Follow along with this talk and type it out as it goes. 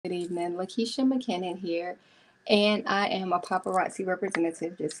Good evening, Lakeisha McKinnon here, and I am a paparazzi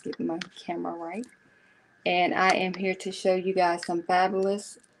representative. Just getting my camera right, and I am here to show you guys some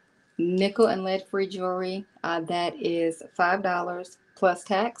fabulous nickel and lead free jewelry. That is $5 plus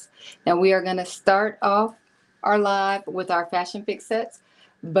tax. Now we are going to start off our live with our fashion fix sets,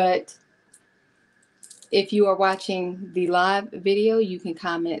 but if you are watching the live video, you can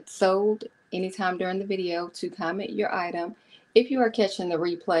comment sold anytime during the video to comment your item. If you are catching the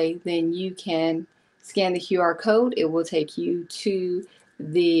replay, then you can scan the QR code. It will take you to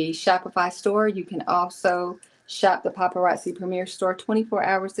the Shopify store. You can also shop the Paparazzi Premier store 24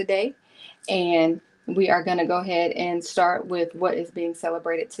 hours a day. And we are going to go ahead and start with what is being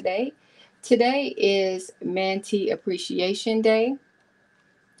celebrated today. Today is Manti Appreciation Day.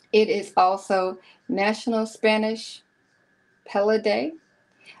 It is also National Spanish Pella Day,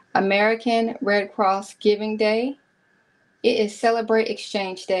 American Red Cross Giving Day. It is Celebrate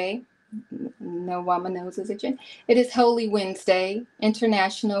Exchange Day. No, why my nose is itching. It is Holy Wednesday,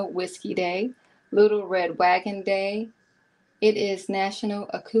 International Whiskey Day, Little Red Wagon Day. It is National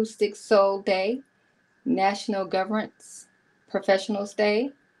Acoustic Soul Day, National Governance Professionals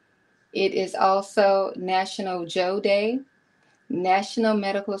Day. It is also National Joe Day, National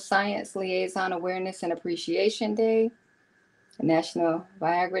Medical Science Liaison Awareness and Appreciation Day, National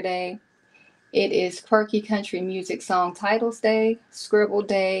Viagra Day. It is Quirky Country Music Song Titles Day, Scribble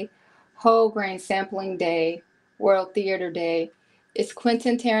Day, Whole Grain Sampling Day, World Theater Day. It's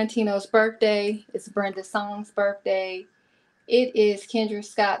Quentin Tarantino's birthday. It's Brenda Song's birthday. It is Kendra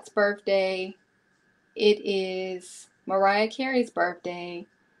Scott's birthday. It is Mariah Carey's birthday.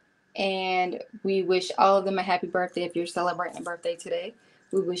 And we wish all of them a happy birthday. If you're celebrating a birthday today,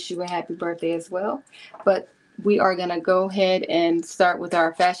 we wish you a happy birthday as well. But we are going to go ahead and start with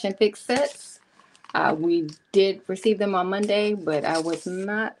our fashion fix sets. We did receive them on Monday, but I was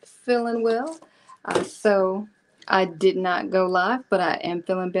not feeling well. So I did not go live, but I am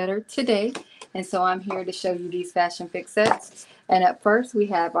feeling better today. And so I'm here to show you these fashion fix sets. And up first, we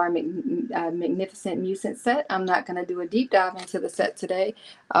have our Magnificent Mucin set. I'm not going to do a deep dive into the set today.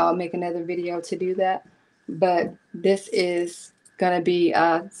 I'll make another video to do that. But this is going to be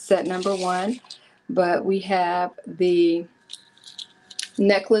set number one. But we have the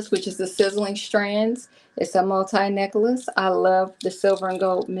necklace, which is the sizzling strands. It's a multi-necklace. I love the silver and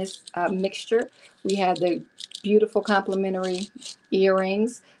gold mixture. We have the beautiful complementary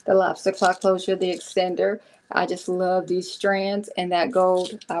earrings, the lobster claw closure, the extender. I just love these strands and that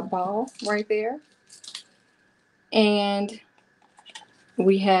gold ball right there. And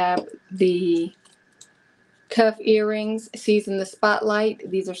we have the cuff earrings, Season the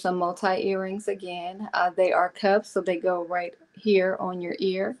Spotlight. These are some multi earrings again. They are cuffs, so they go right here on your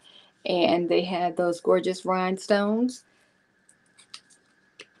ear. And they had those gorgeous rhinestones.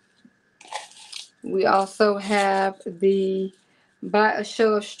 We also have the Buy a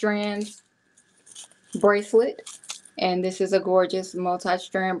Show of Strands bracelet. And this is a gorgeous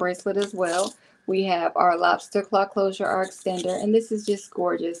multi-strand bracelet as well. We have our lobster claw closure, our extender, and this is just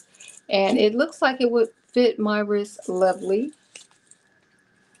gorgeous. And it looks like it would fit my wrist lovely.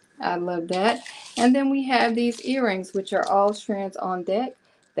 I love that. And then we have these earrings, which are all strands on deck.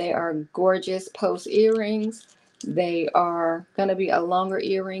 They are gorgeous post earrings. They are going to be a longer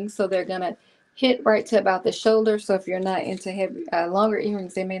earring, so they're going to hit right to about the shoulder. So if you're not into heavy, longer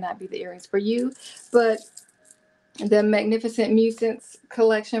earrings, they may not be the earrings for you. But the Magnificent Musings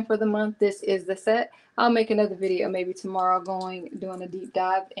collection for the month, this is the set. I'll make another video maybe tomorrow doing a deep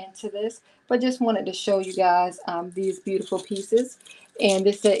dive into this, but just wanted to show you guys these beautiful pieces. And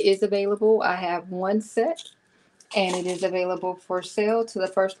this set is available. I have one set, and it is available for sale to the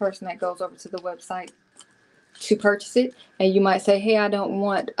first person that goes over to the website to purchase it. And you might say, hey, I don't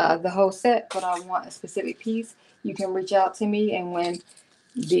want the whole set, but I want a specific piece. You can reach out to me, and when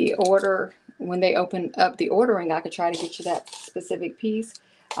they open up the ordering, I could try to get you that specific piece.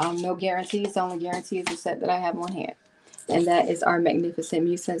 No guarantees. The only guarantee is the set that I have on hand. And that is our Magnificent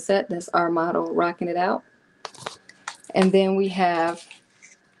Mucin set. That's our model rocking it out. And then we have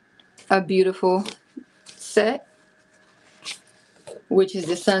a beautiful set, which is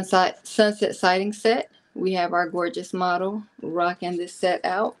the sunset sighting set. We have our gorgeous model rocking this set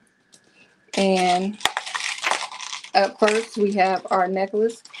out. And up first, we have our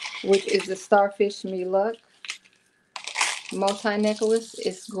necklace, which is the Starfish Me Luck multi-necklace.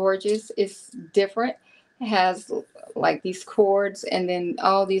 It's gorgeous. It's different. It has like these cords and then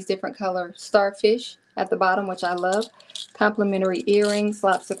all these different color starfish at the bottom, which I love. Complimentary earrings,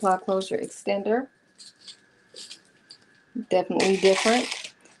 lobster claw closure extender. Definitely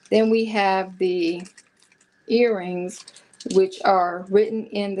different. Then we have the earrings, which are written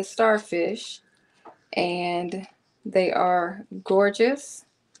in the starfish, and they are gorgeous.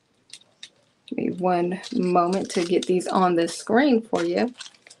 Give me one moment to get these on the screen for you.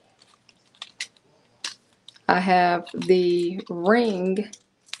 I have the ring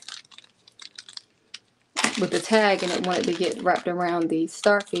with the tag, and it wanted to get wrapped around the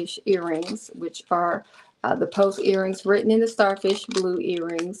starfish earrings, which are the post earrings written in the starfish blue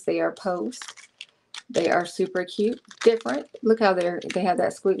earrings. They are post. They are super cute, different. Look how they have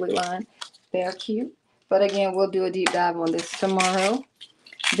that squiggly line. They are cute. But again, we'll do a deep dive on this tomorrow.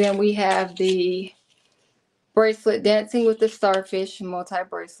 Then we have the bracelet dancing with the starfish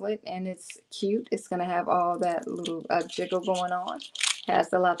multi-bracelet, and it's cute. It's going to have all that little jiggle going on. Has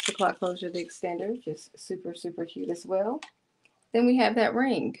the lobster claw closure, the extender, just super, super cute as well. Then we have that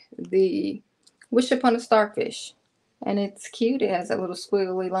ring, the wish upon a starfish, and it's cute. It has a little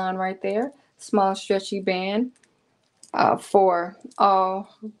squiggly line right there. Small stretchy band for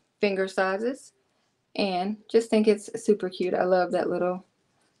all finger sizes, and just think it's super cute. I love that little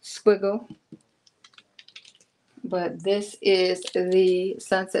squiggle. But this is the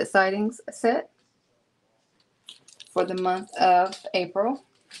Sunset Sightings set for the month of April.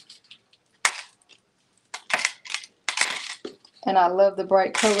 And I love the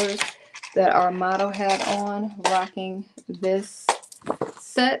bright colors that our model had on rocking this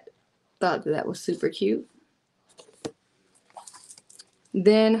set. Thought that was super cute.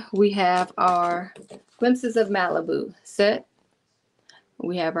 Then we have our Glimpses of Malibu set.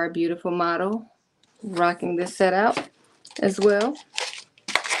 We have our beautiful model rocking this set out as well.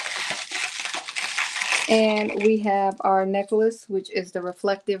 And we have our necklace, which is the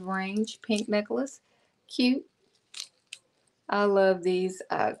Reflective Range pink necklace. Cute. I love these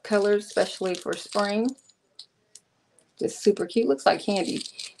colors, especially for spring. Just super cute. Looks like candy.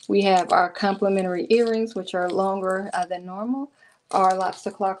 We have our complimentary earrings, which are longer than normal. Our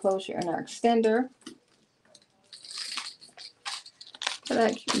lobster claw closure and our extender. So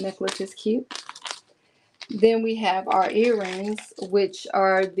that necklace is cute. Then we have our earrings, which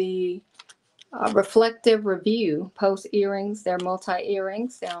are the Reflective Review post earrings. They're multi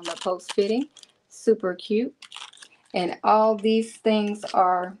earrings. They're on the post fitting. Super cute. And all these things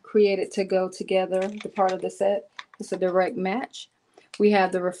are created to go together. The part of the set is a direct match. We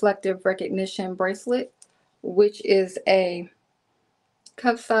have the Reflective Recognition bracelet, which is a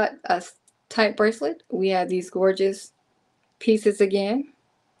cuff type bracelet. We have these gorgeous pieces again.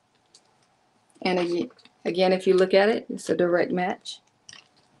 And again, if you look at it, it's a direct match.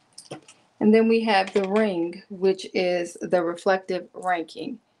 And then we have the ring, which is the Reflective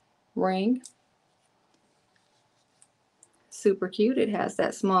Ranking ring. Super cute. It has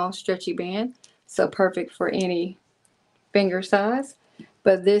that small stretchy band, so perfect for any finger size.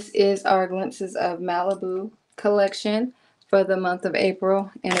 But this is our Glimpses of Malibu collection for the month of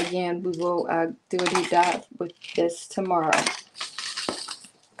April. And again, we will do a deep dive with this tomorrow.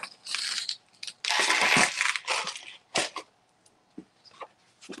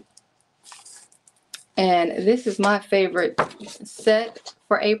 And this is my favorite set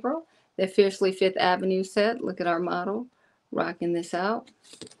for April, the Fiercely Fifth Avenue set. Look at our model rocking this out.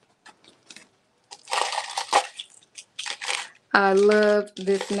 I love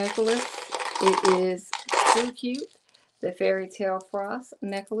this necklace. It is so cute. The Fairy Tale Frost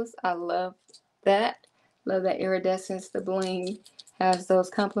necklace. I love that. Love that iridescence. The bling has those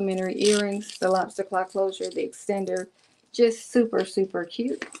complimentary earrings, the lobster claw closure, the extender. Just super, super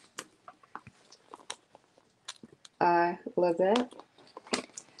cute. I love that.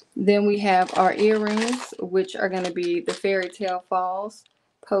 Then we have our earrings, which are going to be the Fairy Tale Falls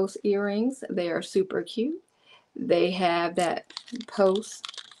post earrings. They are super cute. They have that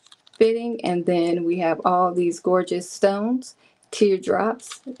post fitting, and then we have all these gorgeous stones,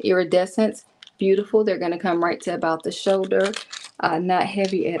 teardrops, iridescence, beautiful. They're going to come right to about the shoulder, not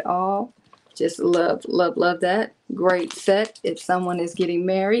heavy at all. Just love, love, love that. Great set if someone is getting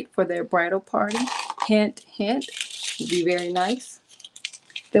married for their bridal party. Hint, hint. Would be very nice.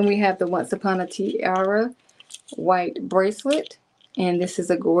 Then we have the Once Upon a Tiara white bracelet. And this is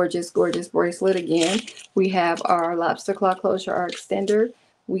a gorgeous, gorgeous bracelet again. We have our lobster claw closure, our extender.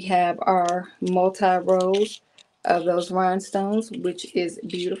 We have our multi-rows of those rhinestones, which is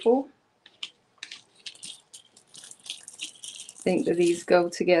beautiful. I think that these go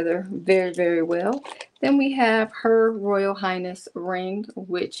together very, very well. Then we have Her Royal Highness ring,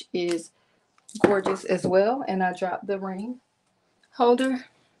 which is gorgeous as well. And I dropped the ring holder.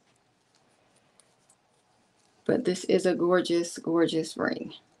 But this is a gorgeous, gorgeous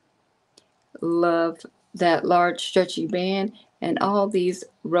ring. Love that large stretchy band and all these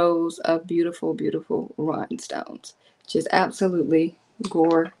rows of beautiful, beautiful rhinestones. Just absolutely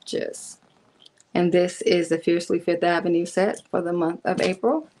gorgeous. And this is the Fiercely Fifth Avenue set for the month of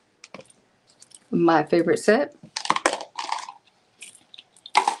April. My favorite set.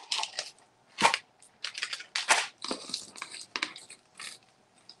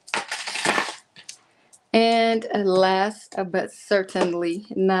 And last but certainly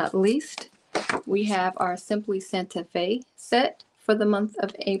not least, we have our Simply Santa Fe set for the month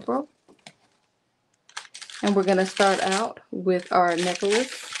of April. And we're going to start out with our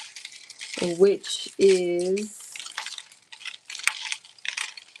necklace, which is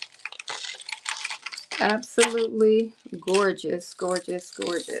absolutely gorgeous, gorgeous,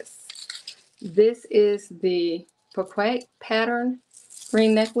 gorgeous. This is the Paquette pattern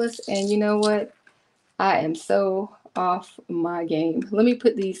ring necklace, and you know what? I am so off my game. Let me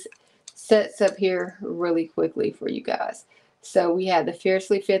put these sets up here really quickly for you guys. So we had the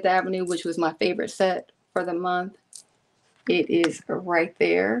Fiercely Fifth Avenue, which was my favorite set for the month. It is right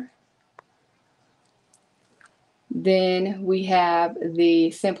there. Then we have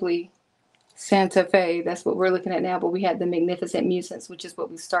the Simply Santa Fe. That's what we're looking at now. But we had the Magnificent Musings, which is what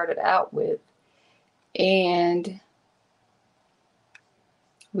we started out with. And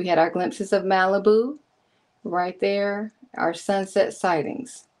we had our Glimpses of Malibu right there. Our Sunset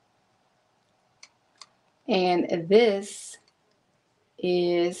Sightings. And this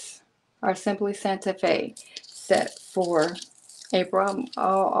is our Simply Santa Fe set for April. I'm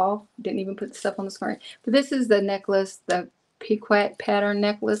all off. Didn't even put the stuff on the screen. But this is the necklace, the Paquette pattern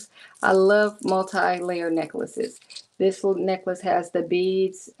necklace. I love multi-layer necklaces. This little necklace has the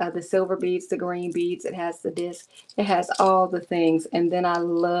beads, the silver beads, the green beads. It has the disc. It has all the things. And then I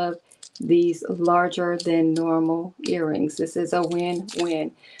love these larger than normal earrings. This is a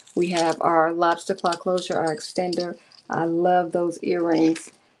win-win. We have our lobster claw closure, our extender. I love those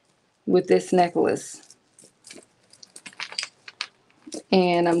earrings with this necklace.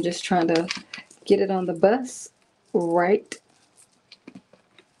 And I'm just trying to get it on the bus right.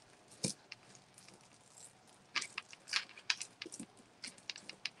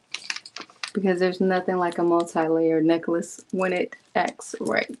 Because there's nothing like a multi-layered necklace when it acts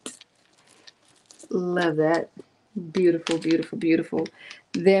right. Love that. Beautiful, beautiful, beautiful.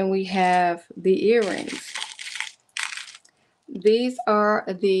 Then we have the earrings. These are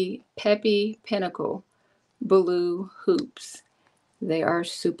the Peppy Pinnacle blue hoops. They are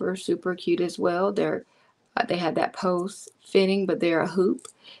super, super cute as well. They have that post fitting, but they're a hoop.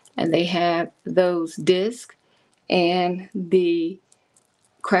 And they have those discs and the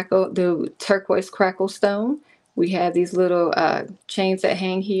turquoise crackle stone. We have these little chains that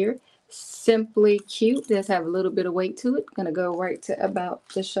hang here. Simply cute. Does have a little bit of weight to it. Gonna go right to about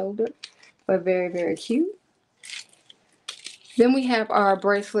the shoulder, but very, very cute. Then we have our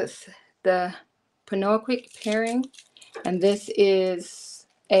bracelets, the Panoquic pairing, and this is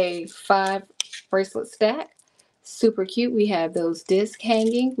a 5 bracelet stack. Super cute. We have those disc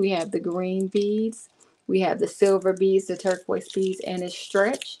hanging. We have the green beads. We have the silver beads, the turquoise beads, and it's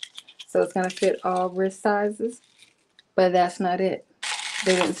stretched. So it's going to fit all wrist sizes. But that's not it.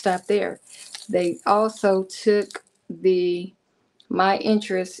 They didn't stop there. They also took my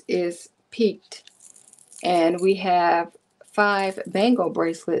interest is peaked. And we have 5 bangle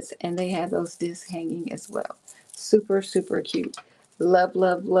bracelets, and they have those discs hanging as well. Super, super cute. Love,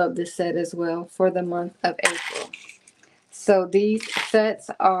 love, love this set as well for the month of April. So these sets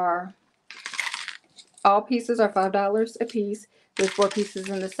are, all pieces are $5 a piece. There's 4 pieces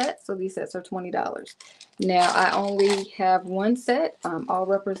in the set, so these sets are $20. Now, I only have one set. All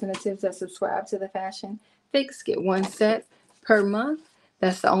representatives that subscribe to the Fashion Fix get one set per month.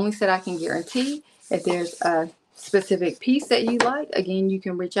 That's the only set I can guarantee. If there's a specific piece that you like, again, you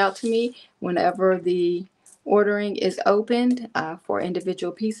can reach out to me whenever the ordering is opened for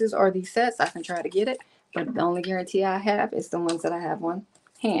individual pieces or these sets. I can try to get it, but the only guarantee I have is the ones that I have on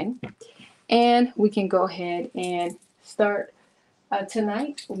hand. And we can go ahead and start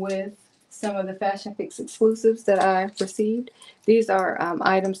tonight with some of the Fashion Fix exclusives that I received. These are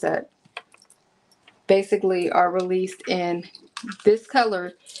items that basically are released in this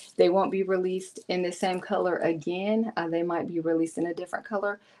color. They won't be released in the same color again. They might be released in a different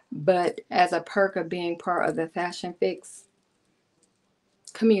color, but as a perk of being part of the Fashion Fix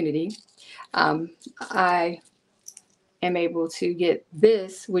community, I am able to get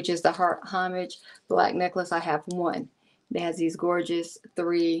this, which is the Heart Homage black necklace. I have one. It has these gorgeous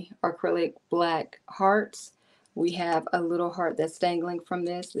 3 acrylic black hearts. We have a little heart that's dangling from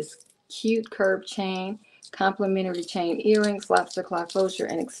this cute curved chain, complimentary chain earrings, lobster claw closure,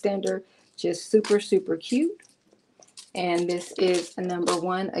 and extender. Just super, super cute. And this is a number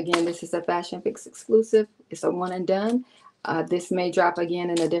 1. Again, this is a Fashion Fix exclusive. It's a one and done. This may drop again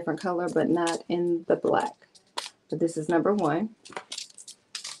in a different color, but not in the black. But this is number one.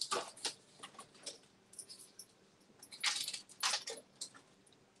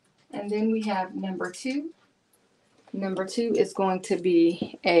 And then we have number two. Number two is going to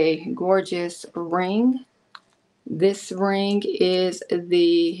be a gorgeous ring. This ring is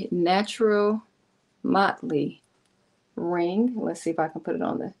the natural motley ring. Let's see if I can put it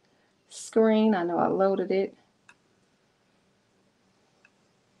on the screen. I know I loaded it.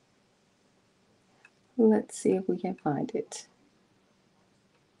 Let's see if we can find it.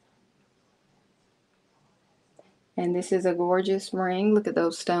 And this is a gorgeous ring. Look at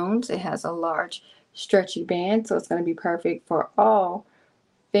those stones. It has a large stretchy band, so it's going to be perfect for all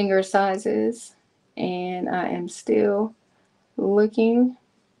finger sizes. And I am still looking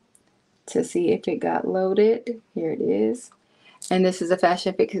to see if it got loaded. Here it is. And this is a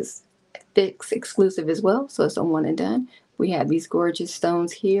Fashion Fix exclusive as well, so it's a one and done. We have these gorgeous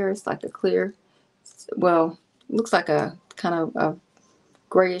stones here. It's like a clear, well, looks like a kind of a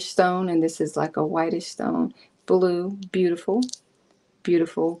grayish stone, and this is like a whitish stone. Blue, beautiful,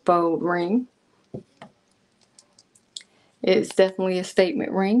 beautiful, bold ring. It's definitely a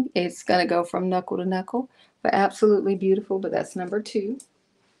statement ring. It's going to go from knuckle to knuckle, but absolutely beautiful. But that's number two.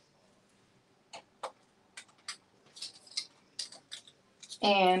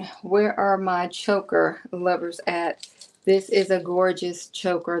 And where are my choker lovers at? This is a gorgeous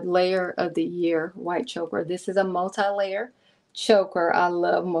choker, layer of the year, white choker. This is a multi-layer choker. I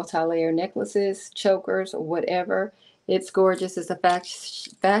love multi-layer necklaces, chokers, whatever. It's gorgeous. It's a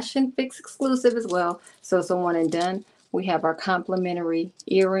Fashion Fix exclusive as well, so it's a one and done. We have our complimentary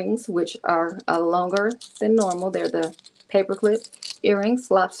earrings, which are longer than normal. They're the paperclip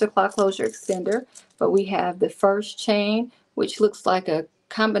earrings, lobster claw closure extender. But we have the first chain, which looks like a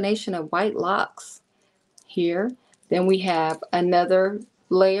combination of white locks here. Then we have another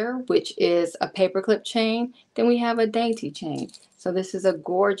layer, which is a paperclip chain. Then we have a dainty chain. So this is a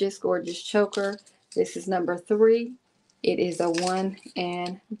gorgeous, gorgeous choker. This is number three. It is a one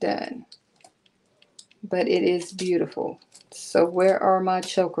and done. But it is beautiful. So where are my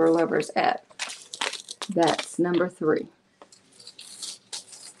choker lovers at? That's number three.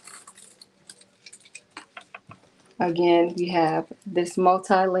 Again, we have this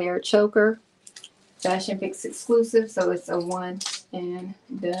multi-layered choker, Fashion Fix exclusive, so it's a one and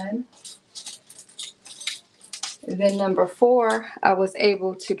done. Then number four, I was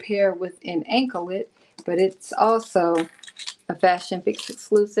able to pair with an anklet, but it's also a Fashion Fix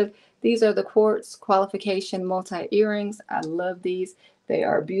exclusive. These are the quartz qualification multi earrings. I love these. They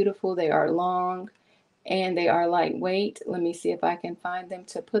are beautiful, they are long, and they are lightweight. Let me see if I can find them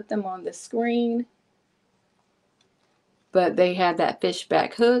to put them on the screen. But they have that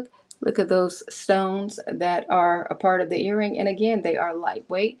fishback hook. Look at those stones that are a part of the earring. And again, they are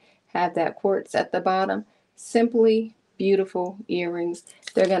lightweight, have that quartz at the bottom. Simply beautiful earrings.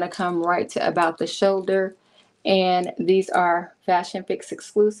 They're going to come right to about the shoulder. And these are Fashion Fix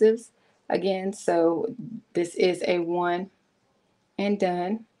exclusives. Again, so this is a one and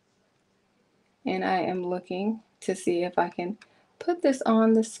done. And I am looking to see if I can put this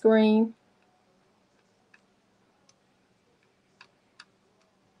on the screen.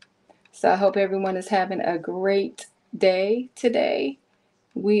 So I hope everyone is having a great day today.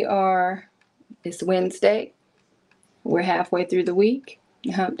 It's Wednesday. We're halfway through the week,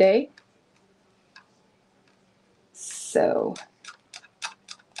 hump day. So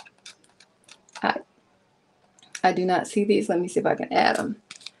I do not see these. Let me see if I can add them.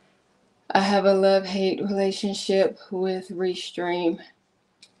 I have a love-hate relationship with Restream.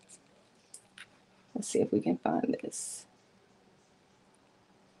 Let's see if we can find this.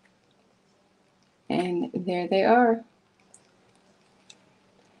 And there they are.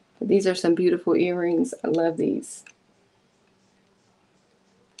 These are some beautiful earrings. I love these.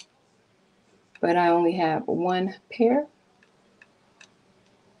 But I only have one pair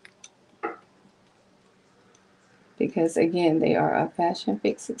because, again, they are a Fashion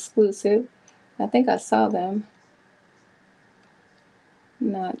Fix exclusive. I think I saw them.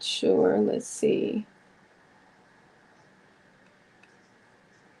 Not sure. Let's see.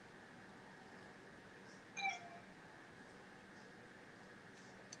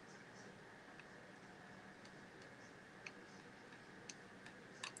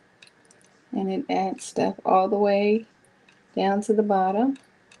 And it adds stuff all the way down to the bottom.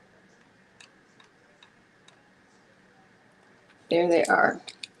 There they are.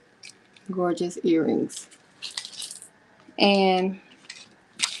 Gorgeous earrings. And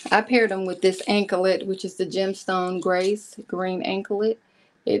I paired them with this anklet, which is the gemstone grace green anklet.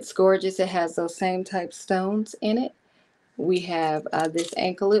 It's gorgeous. It has those same type stones in it. We have this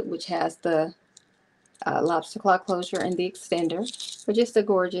anklet, which has the lobster claw closure and the extender, but just a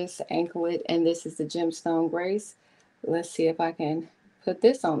gorgeous anklet. And this is the gemstone grace. Let's see if I can put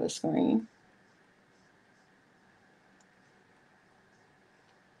this on the screen.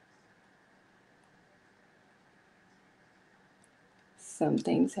 Some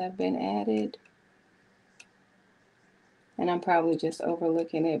things have been added, and I'm probably just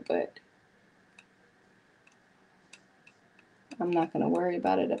overlooking it, but I'm not going to worry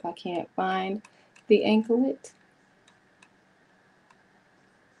about it if I can't find the anklet.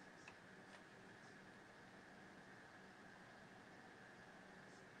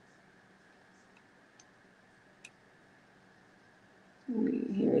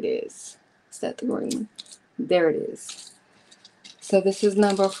 Here it is. Is that the green? There it is. So this is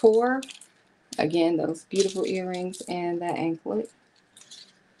number 4. Again, those beautiful earrings and that anklet.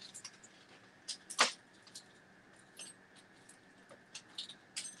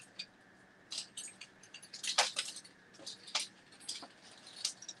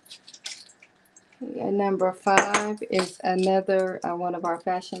 Number 5 is another one of our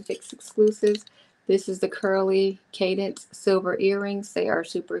Fashion Fix exclusives. This is the curly cadence silver earrings. They are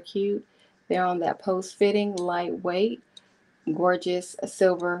super cute. They're on that post fitting, lightweight, gorgeous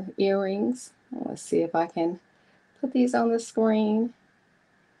silver earrings. Let's see if I can put these on the screen.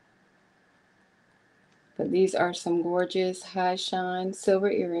 But these are some gorgeous high shine silver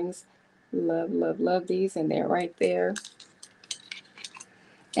earrings. Love, love, love these, and they're right there.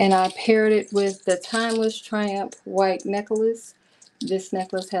 And I paired it with the Timeless Triumph white necklace. This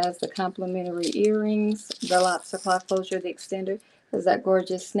necklace has the complimentary earrings, the lobster claw closure, the extender. There's that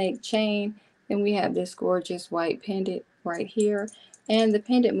gorgeous snake chain. And we have this gorgeous white pendant right here. And the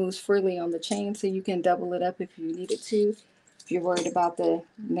pendant moves freely on the chain, so you can double it up if you needed to, if you're worried about the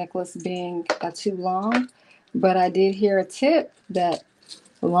necklace being too long. But I did hear a tip that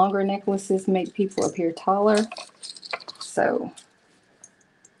longer necklaces make people appear taller. So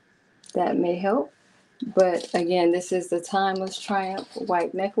that may help. But again, this is the Timeless Triumph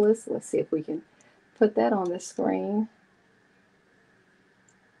white necklace. Let's see if we can put that on the screen.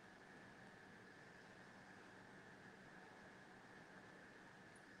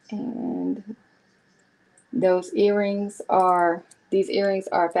 And these earrings are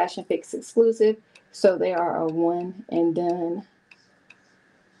Fashion Fix exclusive, so they are a one and done.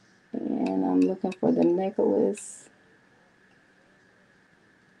 And I'm looking for the necklace.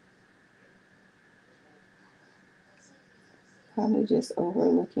 Probably just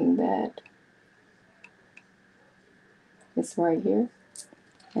overlooking that. It's right here.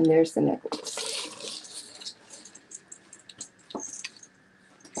 And there's the necklace.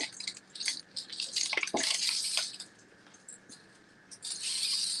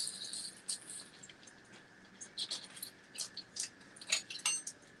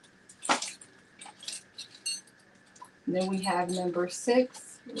 Then we have number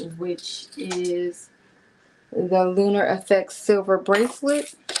 6, which is the Lunar Effects silver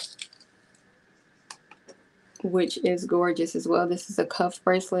bracelet, which is gorgeous as well. This is a cuff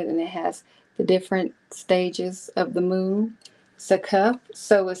bracelet, and it has the different stages of the moon. It's a cuff,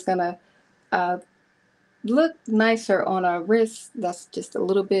 so it's gonna look nicer on our wrist. That's just a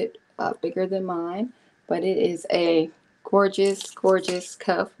little bit bigger than mine, but it is a gorgeous, gorgeous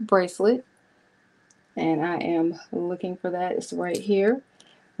cuff bracelet, and I am looking for that. It's right here.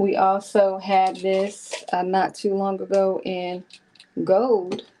 We also had this not too long ago in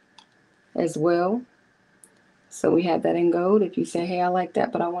gold as well. So we have that in gold. If you say, hey, I like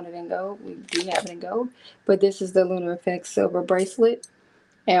that, but I want it in gold, we do have it in gold. But this is the Lunar Effects silver bracelet.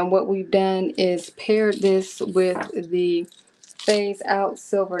 And what we've done is paired this with the Phase Out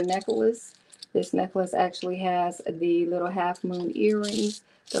silver necklace. This necklace actually has the little half moon earrings,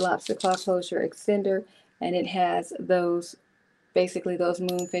 the lobster claw closure extender, and it has those, basically those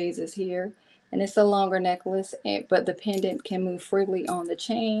moon phases here. And it's a longer necklace, but the pendant can move freely on the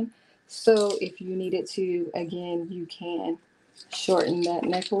chain. So if you needed to, again, you can shorten that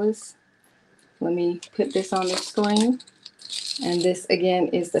necklace. Let me put this on the screen. And this again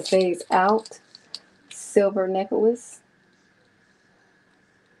is the Phase Out silver necklace.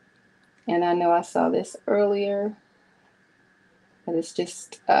 And I know I saw this earlier, but it's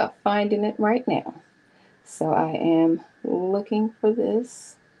just finding it right now. So I am looking for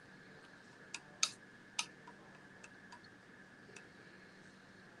this.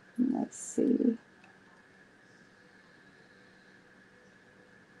 Let's see.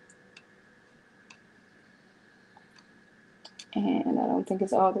 And I don't think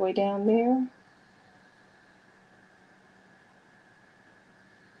it's all the way down there.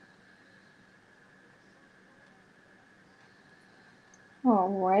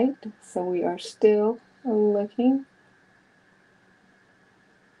 right, so we are still looking.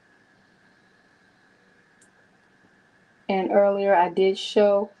 And earlier I did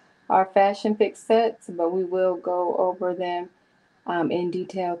show our fashion fix sets, but we will go over them in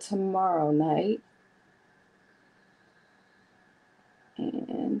detail tomorrow night.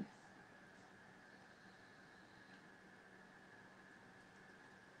 And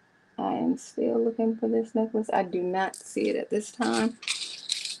I am still looking for this necklace. I do not see it at this time.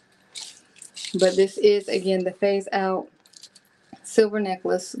 But this is, again, the phase out silver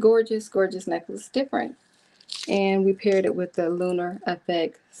necklace. Gorgeous, gorgeous necklace. Different. And we paired it with the Lunar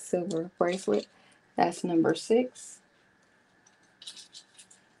Effect silver bracelet. That's number 6.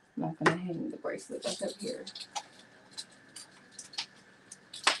 I'm not going to hang the bracelet back up here.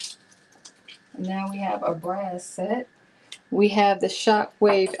 And now we have a brass set. We have the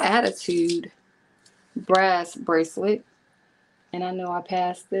Shockwave Attitude brass bracelet. And I know I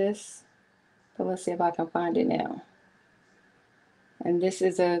passed this, but let's see if I can find it now. And this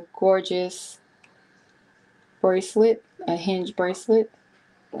is a gorgeous bracelet, a hinge bracelet.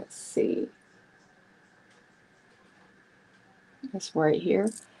 Let's see. It's right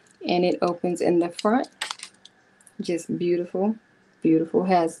here. And it opens in the front. Just beautiful. Beautiful.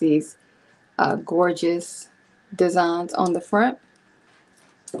 Has these gorgeous designs on the front.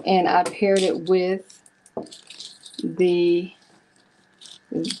 And I paired it with the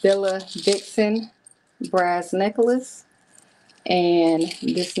Villa Vixen brass necklace. And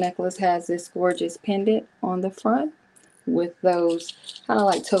this necklace has this gorgeous pendant on the front with those kind of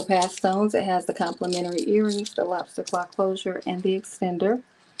like topaz stones. It has the complementary earrings, the lobster claw closure, and the extender.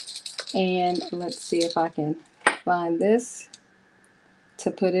 And let's see if I can find this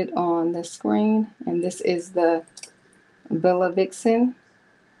to put it on the screen. And this is the Villa Vixen.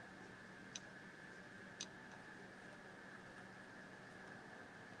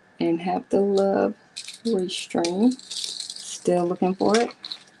 And have the love restring. Still looking for it.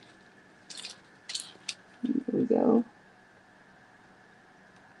 There we go.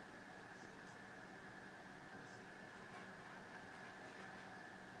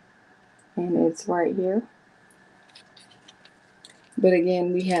 And it's right here. But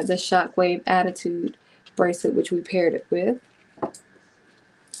again, we have the Shockwave Attitude bracelet, which we paired it with.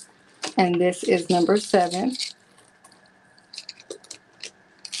 And this is number 7.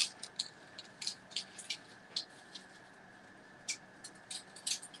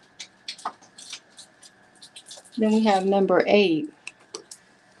 Then we have number 8.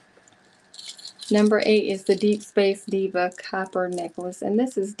 Number 8 is the Deep Space Diva copper necklace, and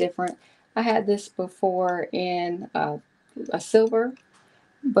this is different. I had this before in a silver,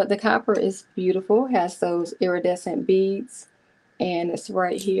 but the copper is beautiful. It has those iridescent beads, and it's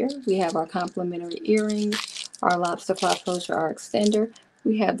right here. We have our complementary earrings, our lobster claw closure, our extender.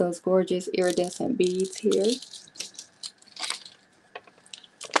 We have those gorgeous iridescent beads here.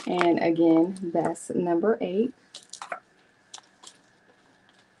 And again, that's number 8.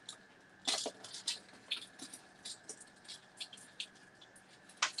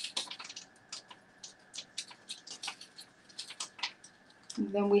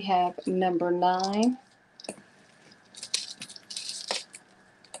 Then we have number 9.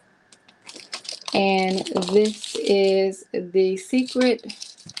 And this is the Secret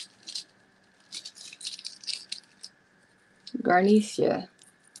Garnicia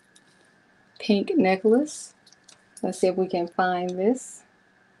pink necklace. Let's see if we can find this.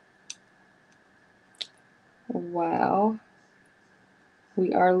 Wow.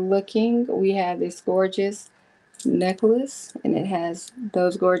 We are looking. We have this gorgeous necklace, and it has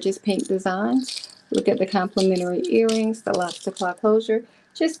those gorgeous pink designs. Look at the complementary earrings, the lobster claw closure,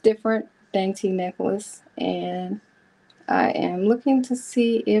 just different dainty necklace. And I am looking to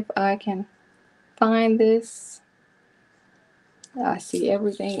see if I can find this. I see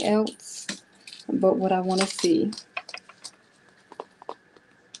everything else but what I want to see.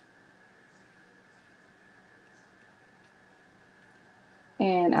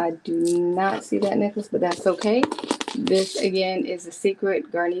 And I do not see that necklace, but that's okay. This again is the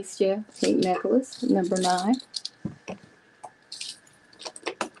Secret Garnicia pink necklace, number 9.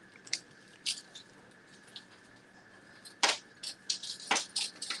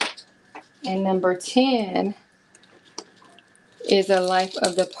 And number 10 is a Life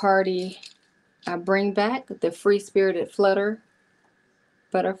of the Party. I bring back the Free Spirited Flutter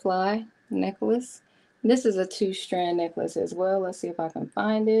butterfly necklace. This is a 2-strand necklace as well. Let's see if I can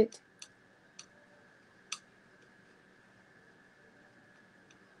find it.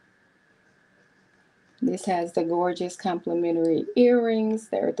 This has the gorgeous complementary earrings.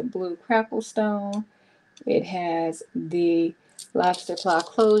 They're the blue crackle stone. It has the lobster claw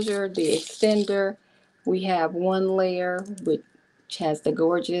closure, the extender. We have one layer which has the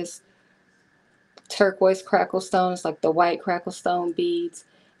gorgeous turquoise crackle stones, like the white crackle stone beads.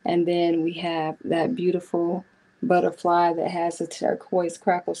 And then we have that beautiful butterfly that has the turquoise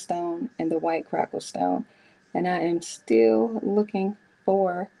crackle stone and the white crackle stone. And I am still looking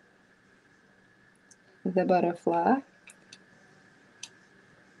for the butterfly.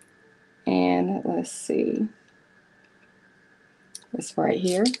 And let's see, it's right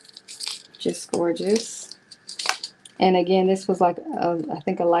here. Just gorgeous. And again, this was like I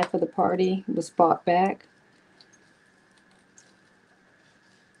think a life of the party, was bought back.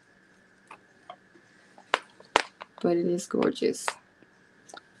 But it is gorgeous.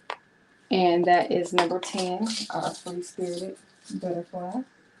 And that is number 10, our free spirited butterfly.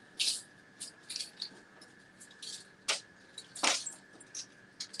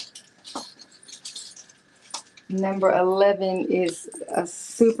 Number 11 is a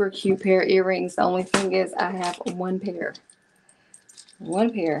super cute pair of earrings. The only thing is I have one pair.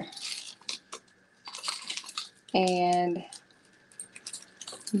 One pair. And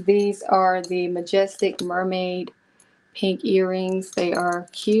these are the Majestic Mermaid pink earrings. They are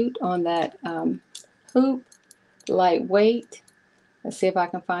cute on that hoop, lightweight. Let's see if I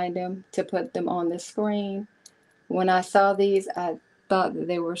can find them to put them on the screen. When I saw these, I thought that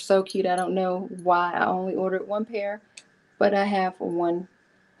they were so cute. I don't know why I only ordered one pair, but I have one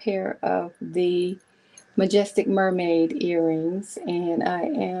pair of the Majestic Mermaid earrings, and I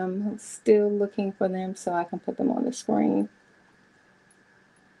am still looking for them so I can put them on the screen.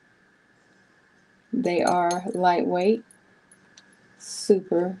 They are lightweight,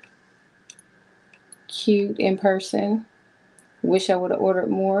 super cute in person. Wish I would have ordered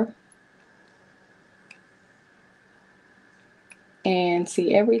more. And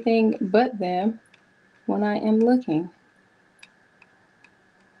see everything but them when I am looking.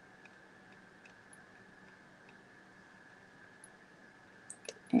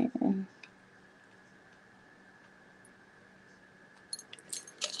 And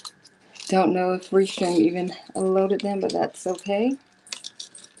don't know if Restream even loaded them, but that's okay.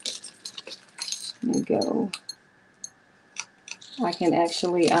 Let me go. I can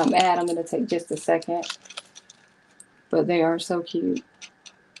actually add them. It'll take just a second. But they are so cute.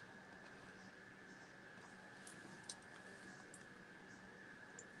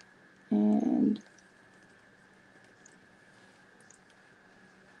 And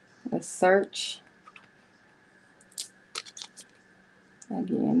let's search.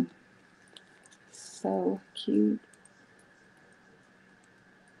 Again, so cute.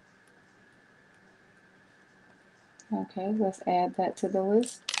 Okay, let's add that to the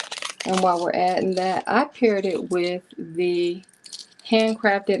list. And while we're adding that, I paired it with the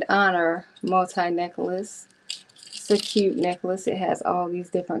Handcrafted Honor multi-necklace. It's a cute necklace. It has all these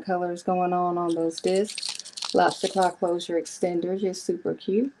different colors going on those discs. Lobster claw closure extender, just super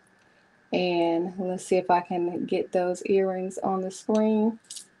cute. And let's see if I can get those earrings on the screen.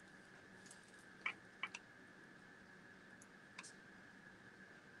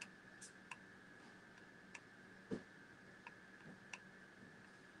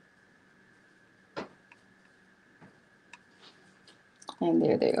 And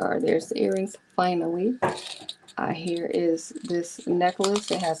there they are. There's the earrings finally. Here is this necklace.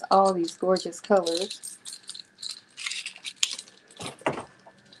 It has all these gorgeous colors.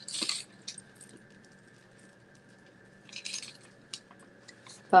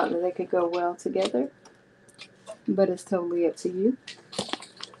 Thought that they could go well together, but it's totally up to you.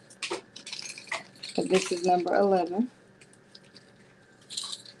 But this is number 11.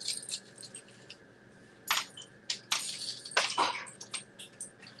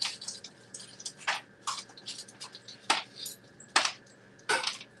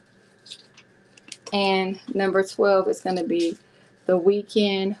 And number 12 is going to be the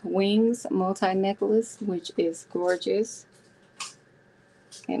Weekend Wings multi-necklace, which is gorgeous.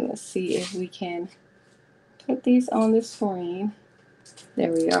 And let's see if we can put these on the screen.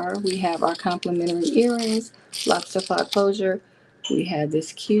 There we are. We have our complimentary earrings, lobster claw closure. We have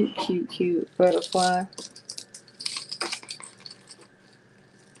this cute, cute, cute butterfly.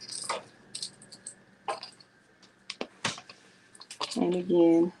 And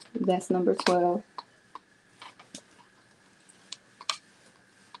again, that's number 12.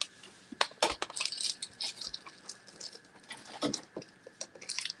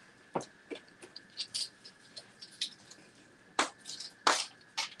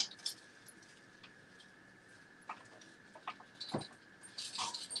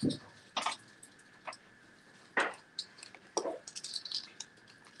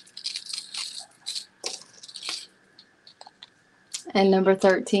 And number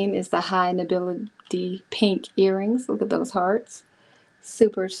 13 is the high nobility pink earrings. Look at those hearts.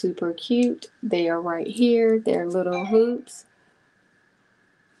 Super, super cute. They are right here. They're little hoops.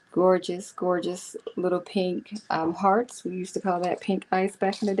 Gorgeous, gorgeous little pink hearts. We used to call that pink ice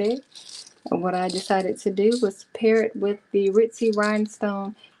back in the day. And what I decided to do was pair it with the ritzy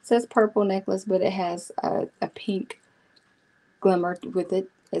rhinestone. It says purple necklace, but it has a pink glimmer with it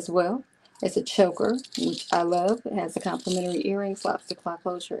as well. It's a choker, which I love. It has a complimentary earrings, lobster claw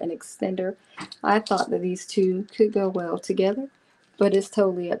closure, and extender. I thought that these two could go well together, but it's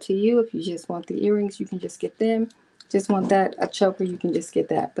totally up to you. If you just want the earrings, you can just get them. Just want that, a choker, you can just get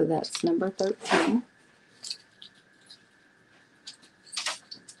that. But that's number 13.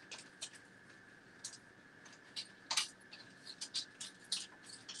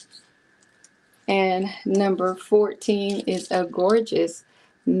 And number 14 is a gorgeous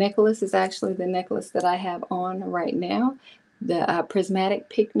necklace. It's actually the necklace that I have on right now. The prismatic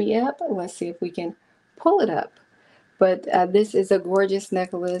pick me up. Let's see if we can pull it up. But this is a gorgeous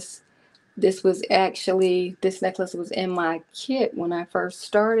necklace. This necklace was in my kit when I first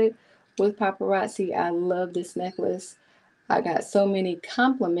started with paparazzi. I love this necklace. I got so many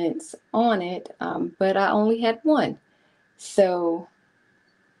compliments on it, but I only had one. So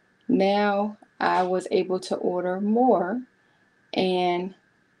now I was able to order more, and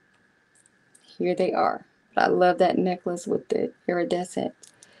here they are. I love that necklace with the iridescent,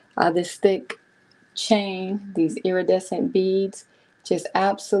 this thick chain, these iridescent beads. Just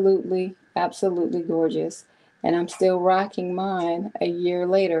absolutely, absolutely gorgeous. And I'm still rocking mine a year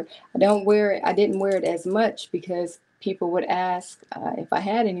later. I didn't wear it as much because people would ask if I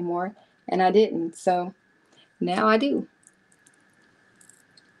had any more, and I didn't. So now I do.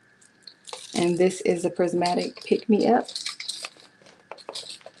 And this is a prismatic pick me up.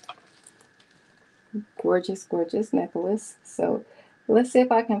 Gorgeous, gorgeous necklace. So let's see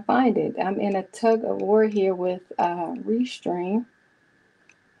if I can find it. I'm in a tug of war here with Restream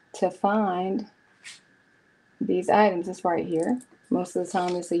to find these items. It's right here. Most of the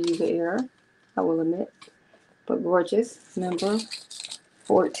time it's a user error, I will admit. But gorgeous, number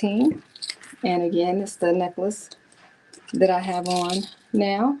 14. And again, it's the necklace that I have on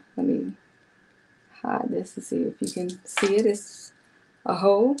now. Let me hide this to see if you can see it. It's a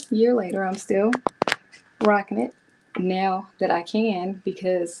whole year later. I'm still rocking it now that I can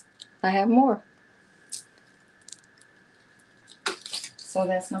because I have more. So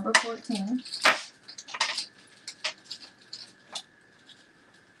that's number 14.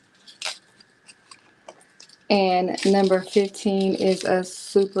 And number 15 is a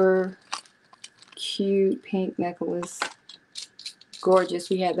super cute pink necklace. Gorgeous.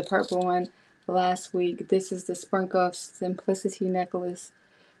 We had the purple one last week. This is the Sprinkle of Simplicity necklace.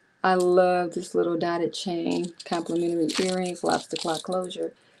 I love this little dotted chain, complimentary earrings, lobster claw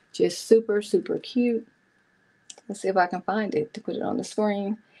closure. Just super, super cute. Let's see if I can find it to put it on the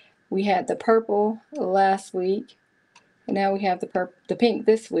screen. We had the purple last week, and now we have the pink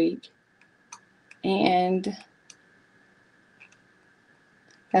this week. And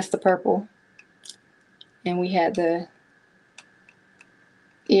that's the purple. And we had the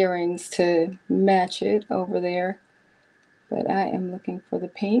earrings to match it over there. But I am looking for the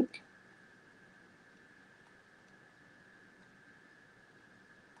pink.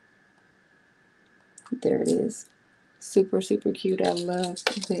 There it is. Super, super cute. I love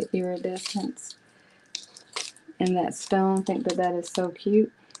the iridescence and that stone. I think that that is so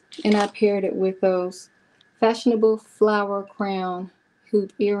cute. And I paired it with those fashionable flower crown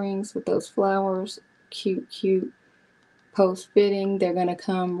hoop earrings with those flowers. Cute, cute. Post fitting. They're going to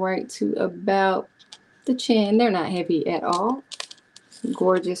come right to about the chin. They're not heavy at all.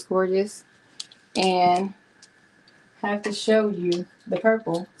 Gorgeous, gorgeous. And I have to show you the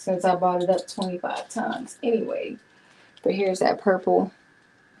purple since I bought it up 25 times anyway. But here's that purple.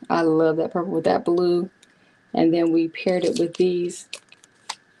 I love that purple with that blue. And then we paired it with these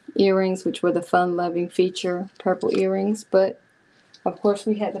earrings, which were the fun-loving feature purple earrings. But of course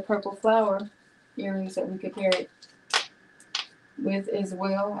we had the purple flower earrings that we could pair it with as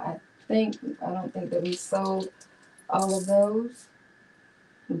well. I don't think that we sold all of those.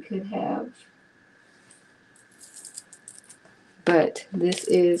 We could have. But this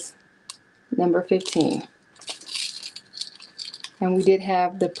is number 15. And we did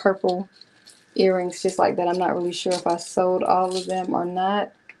have the purple earrings just like that. I'm not really sure if I sold all of them or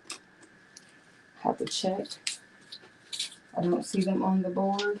not. Have to check. I don't see them on the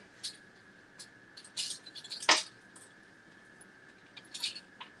board.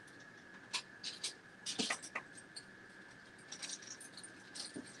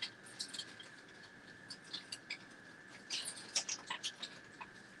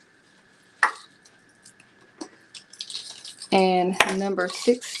 And number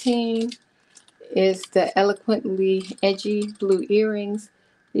 16 is the eloquently edgy blue earrings.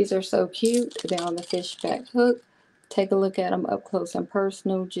 These are so cute. They're on the fishback hook. Take a look at them up close and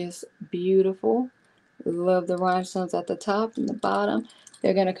personal. Just beautiful. Love the rhinestones at the top and the bottom.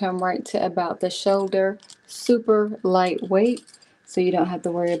 They're going to come right to about the shoulder. Super lightweight, so you don't have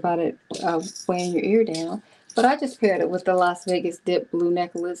to worry about it weighing your ear down. But I just paired it with the Las Vegas dip blue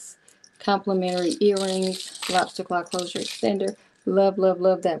necklace, complimentary earrings, lobster claw closure extender. Love, love,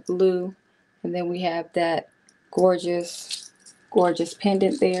 love that blue. And then we have that gorgeous, gorgeous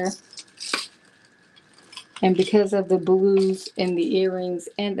pendant there. And because of the blues in the earrings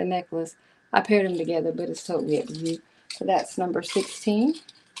and the necklace, I paired them together, but it's totally up to you. So that's number 16.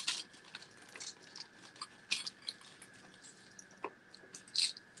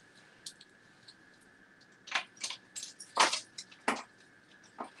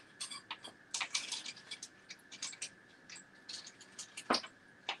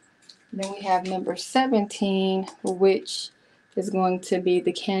 Then we have number 17, which is going to be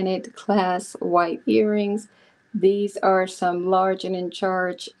the Canid Class white earrings. These are some large and in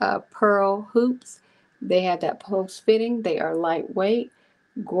charge pearl hoops. They have that post fitting. They are lightweight,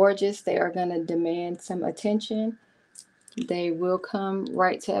 gorgeous. They are going to demand some attention. They will come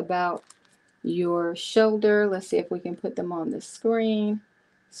right to about your shoulder. Let's see if we can put them on the screen.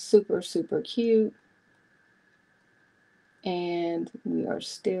 Super, super cute. And we are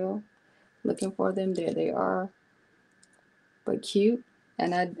still looking for them. There they are, but cute.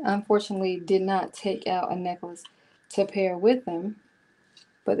 And I unfortunately did not take out a necklace to pair with them,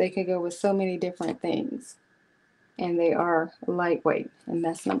 but they could go with so many different things. And they are lightweight, and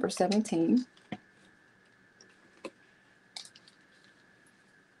that's number 17.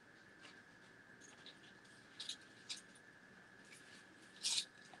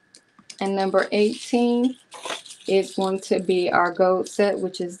 And number 18 is going to be our gold set,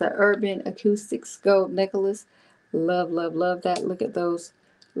 which is the Urban Acoustics gold necklace. Love, love, love that. Look at those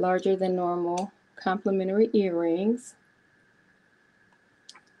larger than normal complimentary earrings.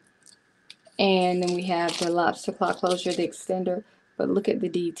 And then we have the lobster claw closure, the extender. But look at the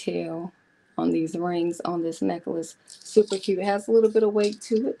detail on these rings on this necklace. Super cute. It has a little bit of weight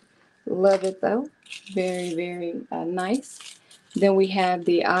to it. Love it though. Very, very nice. Then we have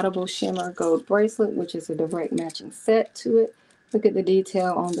the Audible Shimmer Gold Bracelet, which is a direct matching set to it. Look at the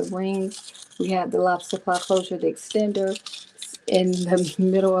detail on the rings. We have the lobster claw closure, the extender in the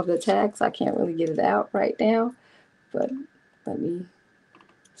middle of the tag, so I can't really get it out right now. But let me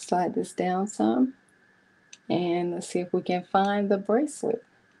slide this down some. And let's see if we can find the bracelet.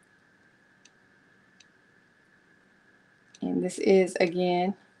 And this is,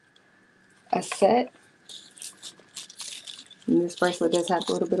 again, a set. And this bracelet does have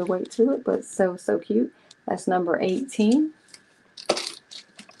a little bit of weight to it, but so, so cute. That's number 18.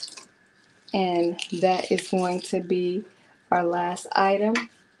 And that is going to be our last item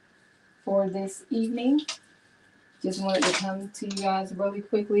for this evening. Just wanted to come to you guys really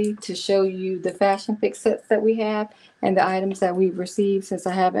quickly to show you the fashion fix sets that we have and the items that we've received, since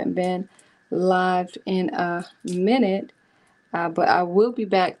I haven't been live in a minute. But I will be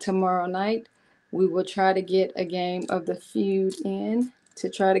back tomorrow night. We will try to get a game of the feud in to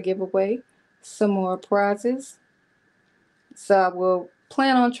try to give away some more prizes. So I will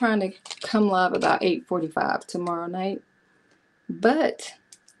plan on trying to come live about 8:45 tomorrow night. But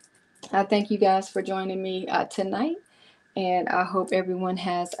I thank you guys for joining me tonight. And I hope everyone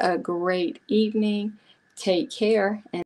has a great evening. Take care. And